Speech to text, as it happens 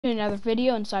Another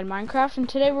video inside Minecraft, and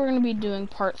today we're going to be doing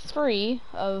part 3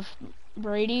 of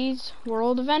Brady's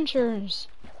World Adventures.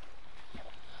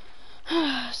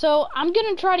 So I'm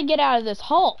going to try to get out of this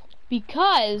hole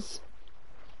because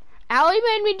Allie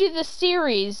made me do this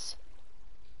series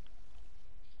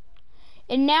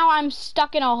and now I'm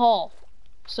stuck in a hole.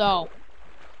 So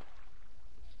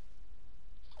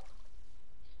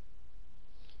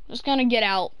I'm just going to get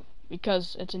out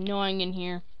because it's annoying in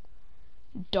here.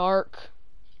 Dark.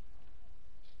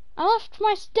 I left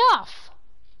my stuff.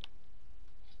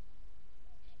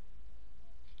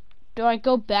 Do I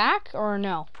go back or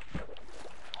no?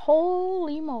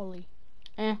 Holy moly.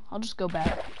 I'll just go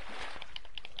back.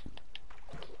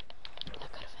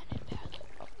 That could have ended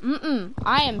badly.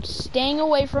 I am staying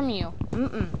away from you.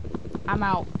 I'm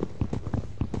out.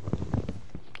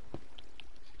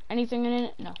 Anything in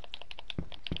it? No.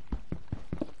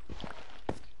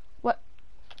 What?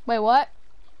 Wait, what?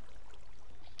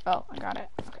 Oh, I got it.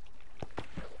 Okay.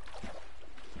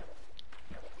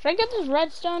 Should I get this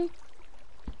redstone?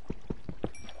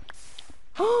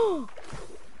 Oh.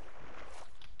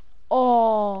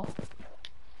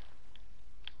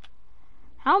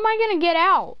 How am I gonna get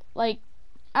out? Like,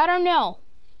 I don't know.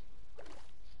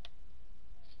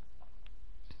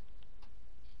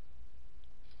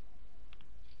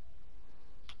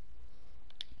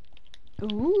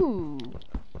 Ooh.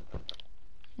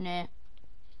 Nah.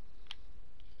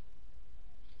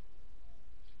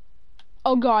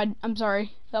 Oh God, I'm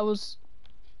sorry. That was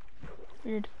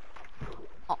weird.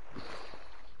 Oh.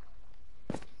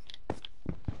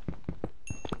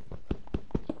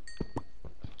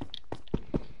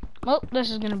 Well,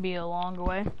 this is gonna be a long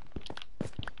way.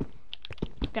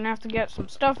 Gonna have to get some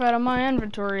stuff out of my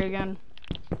inventory again.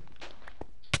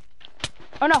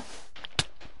 Oh no!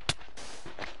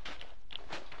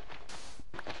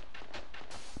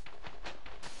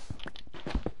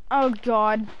 Oh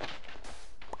God.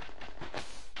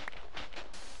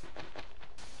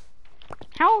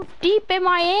 How deep am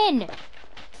I in?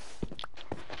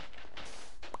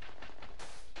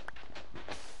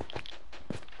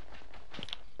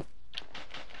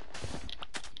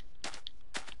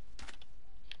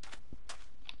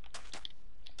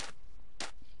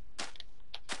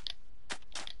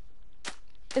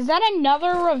 Is that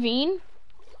another ravine?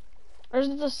 Or is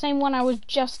it the same one I was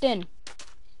just in?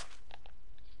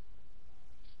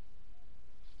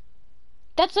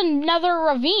 That's another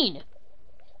ravine.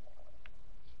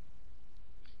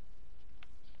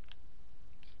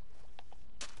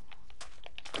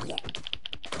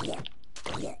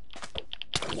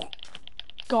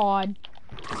 God.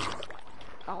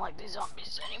 I don't like these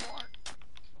zombies anymore.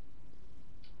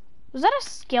 Was that a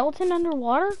skeleton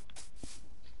underwater?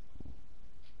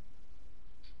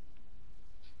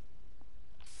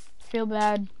 I feel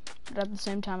bad, but at the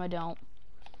same time I don't.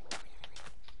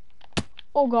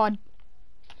 Oh God.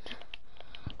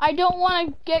 I don't want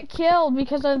to get killed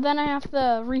because then I have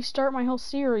to restart my whole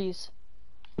series.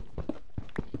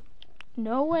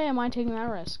 No way am I taking that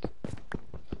risk.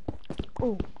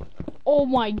 Oh. Oh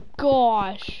my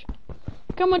gosh.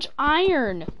 Look how much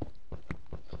iron.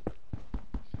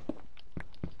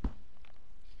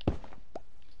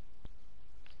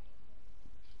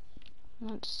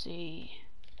 Let's see.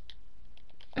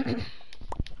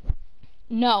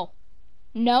 No.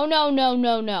 No, no, no,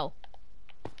 no, no.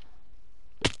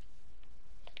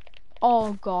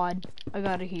 Oh God. I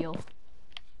gotta heal.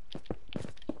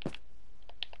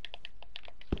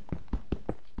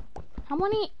 How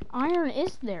many iron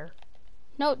is there?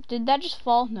 No, did that just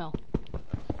fall? No.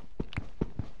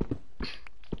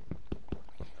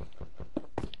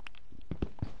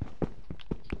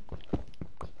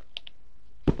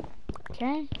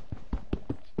 Okay.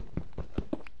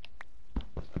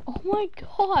 Oh my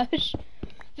gosh.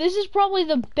 This is probably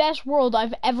the best world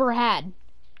I've ever had.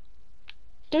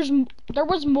 There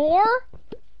was more?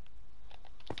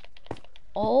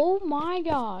 Oh my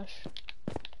gosh.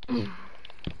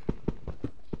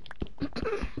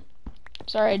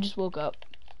 Sorry, I just woke up.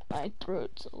 My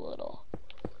throat's a little...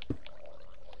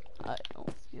 I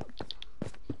don't feel...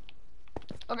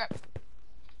 Okay.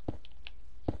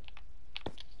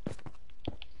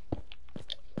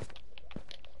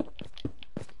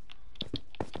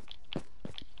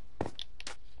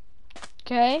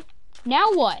 Okay.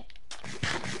 Now what?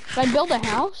 Should I build a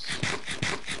house?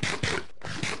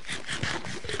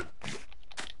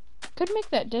 Could make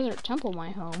that desert temple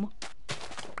my home.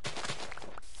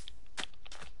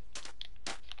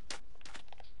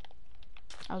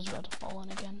 I was about to fall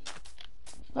in again.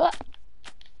 Ah.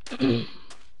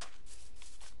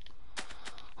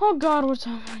 Oh God, what's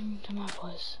happening to my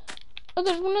place? Oh,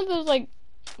 there's one of those like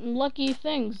lucky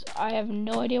things. I have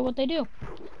no idea what they do.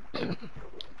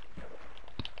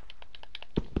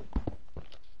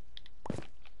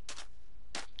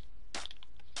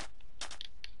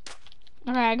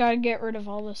 Okay, I gotta get rid of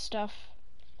all this stuff.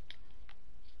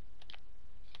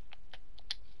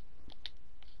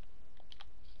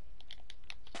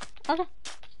 Okay.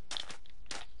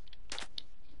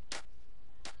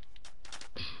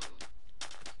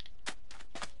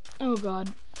 Oh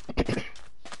god.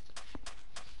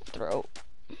 Throat.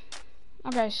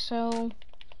 Okay, so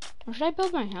where should I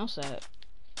build my house at?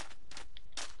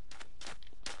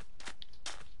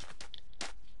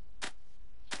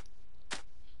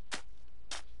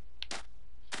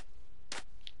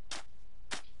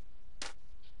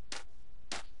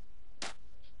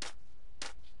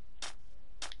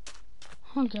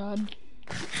 Oh god.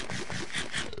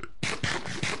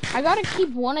 I gotta keep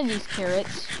one of these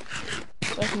carrots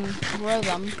so I can grow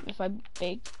them if I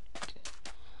bake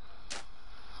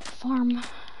a farm.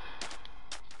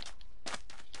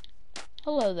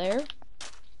 Hello there.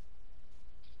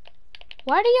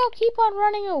 Why do y'all keep on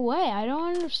running away? I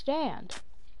don't understand.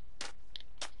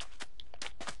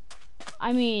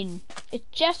 I mean, it's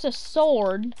just a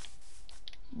sword.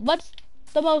 What's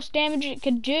the most damage it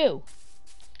could do?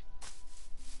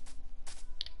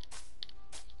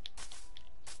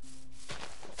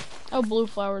 Oh, blue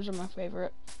flowers are my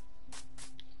favorite.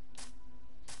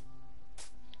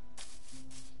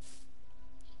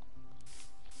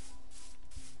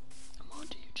 Come on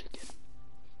to you, chicken.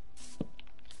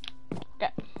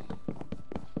 Okay.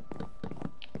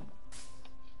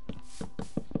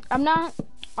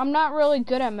 I'm not really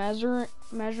good at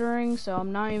measuring, so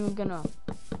I'm not even gonna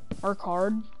work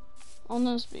hard on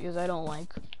this because I don't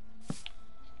like.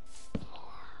 4,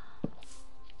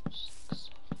 6,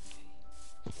 7,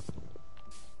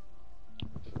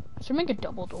 8. Should make a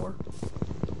double door.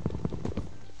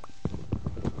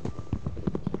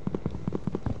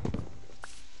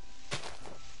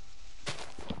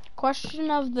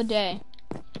 Question of the day.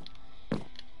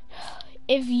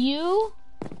 If you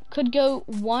could go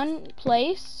one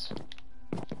place,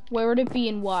 where would it be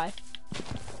and why?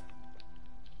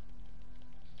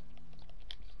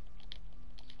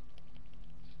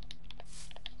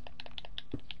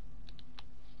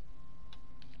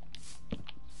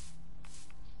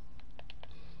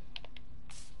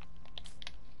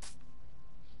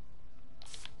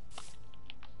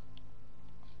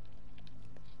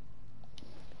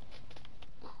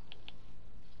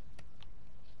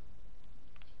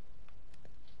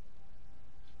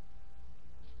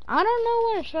 I don't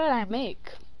know what should I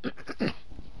make.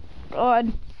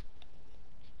 God.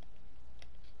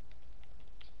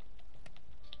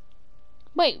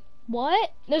 Wait,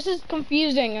 what? This is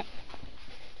confusing.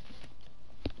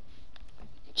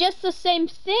 Just the same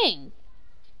thing.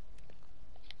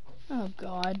 Oh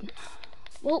god.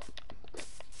 Well,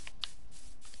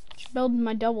 just build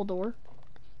my double door.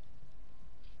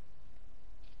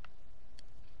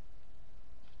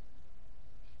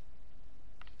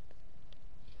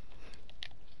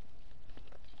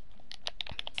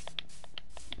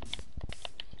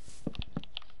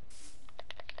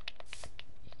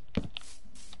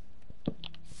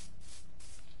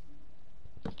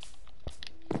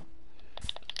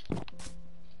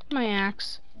 My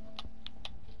axe.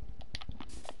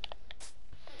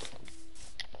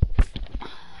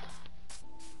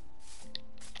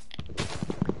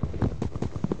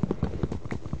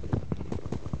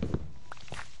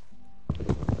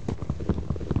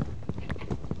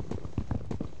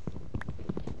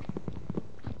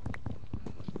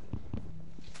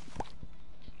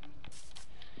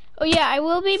 Oh yeah, I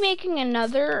will be making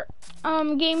another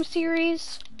game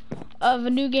series of a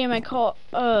new game I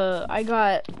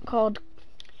got called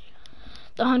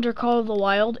The Hunter Call of the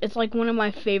Wild. It's like one of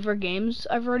my favorite games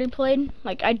I've already played.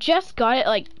 Like I just got it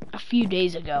like a few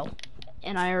days ago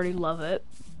and I already love it.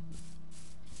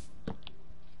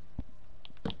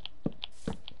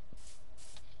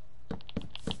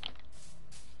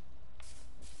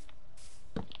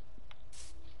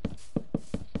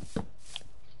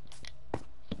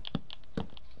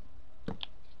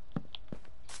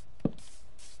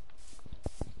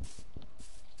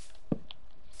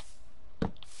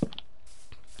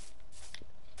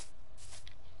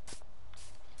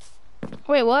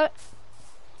 Wait, what?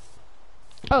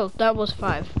 Oh, that was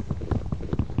 5.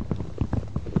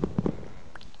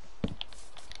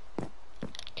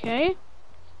 Okay.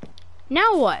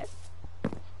 Now what?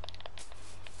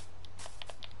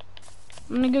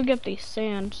 I'm gonna go get the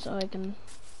sand so I can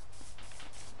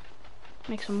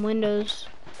make some windows.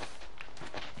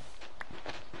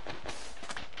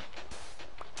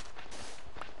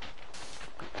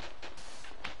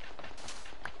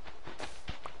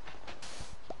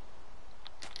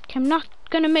 Okay, I'm not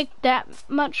gonna make that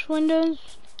much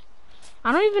windows.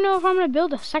 I don't even know if I'm gonna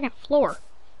build a second floor.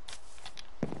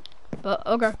 But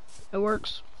okay, it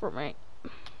works for me.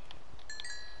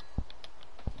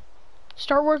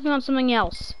 Start working on something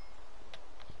else.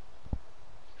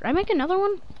 Should I make another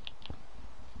one?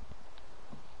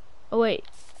 Oh wait.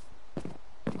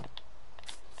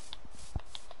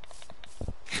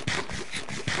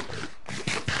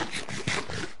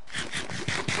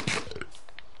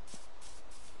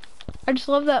 I just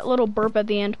love that little burp at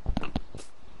the end.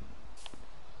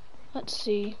 Let's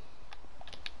see.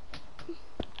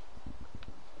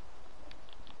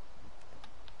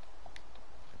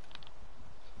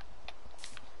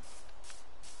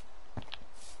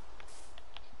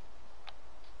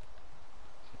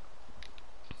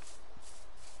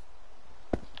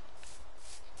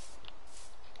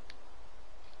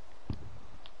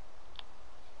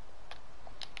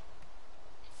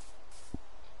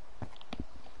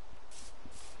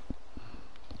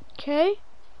 Okay.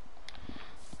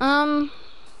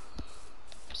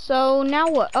 So now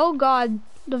what? Oh god,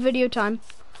 the video time.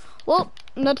 Well,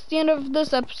 that's the end of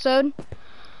this episode.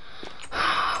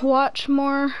 Watch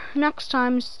more next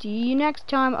time. See you next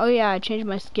time. Oh yeah, I changed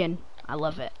my skin. I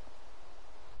love it.